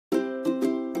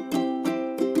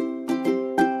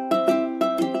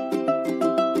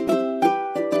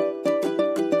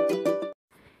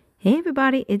Hey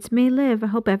everybody, it's me, Liv. I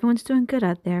hope everyone's doing good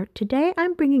out there. Today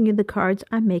I'm bringing you the cards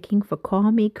I'm making for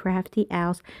Call Me Crafty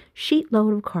Al's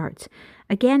Sheetload of cards.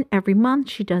 Again, every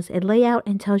month she does a layout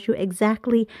and tells you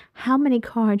exactly how many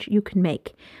cards you can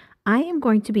make. I am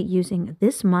going to be using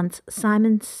this month's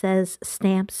Simon Says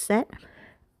Stamps set.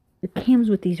 It comes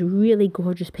with these really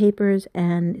gorgeous papers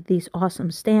and these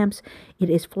awesome stamps. It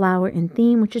is flower in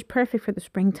theme, which is perfect for the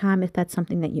springtime if that's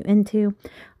something that you're into.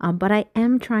 But I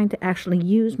am trying to actually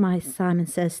use my Simon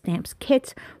Says Stamps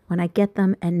kits when I get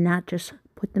them and not just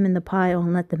put them in the pile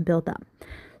and let them build up.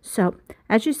 So,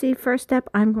 as you see, first step,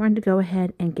 I'm going to go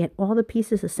ahead and get all the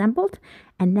pieces assembled.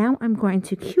 And now I'm going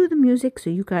to cue the music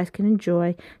so you guys can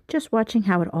enjoy just watching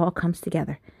how it all comes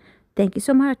together. Thank you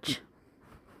so much.